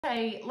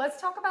Okay,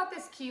 let's talk about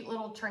this cute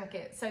little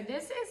trinket. So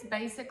this is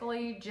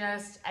basically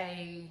just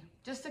a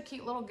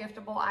cute little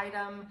giftable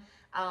item.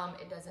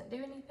 It doesn't do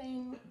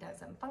anything, it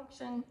doesn't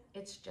function,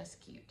 it's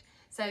just cute.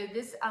 So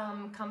this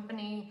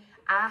company,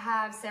 I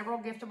have several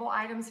giftable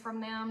items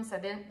from them. So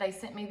then they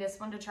sent me this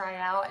one to try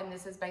out, and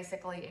this is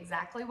basically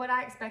exactly what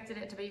I expected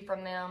it to be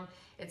from them.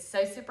 It's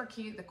so super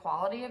cute. The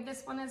quality of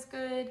this one is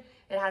good.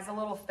 It has a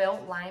little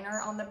felt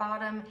liner on the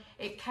bottom.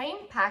 It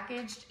came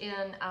packaged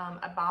in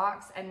a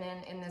box and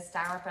then in this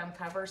styrofoam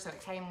cover, so it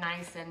came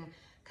nice and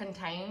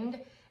contained.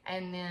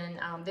 And then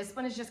this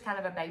one is just kind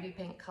of a baby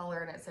pink color,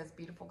 and it says,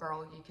 "Beautiful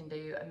girl, you can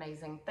do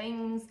amazing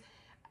things."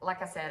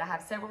 Like I said, I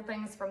have several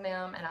things from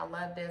them, and I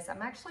love this.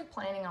 I'm actually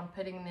planning on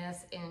putting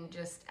this in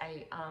just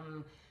a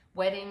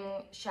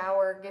wedding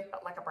shower gift,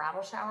 like a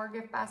bridal shower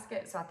gift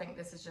basket. So I think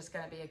this is just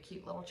gonna be a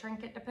cute little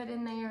trinket to put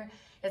in there.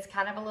 It's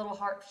kind of a little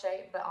heart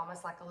shape, but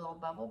almost like a little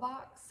bubble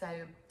box. So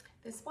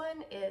this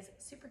one is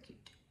super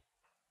cute.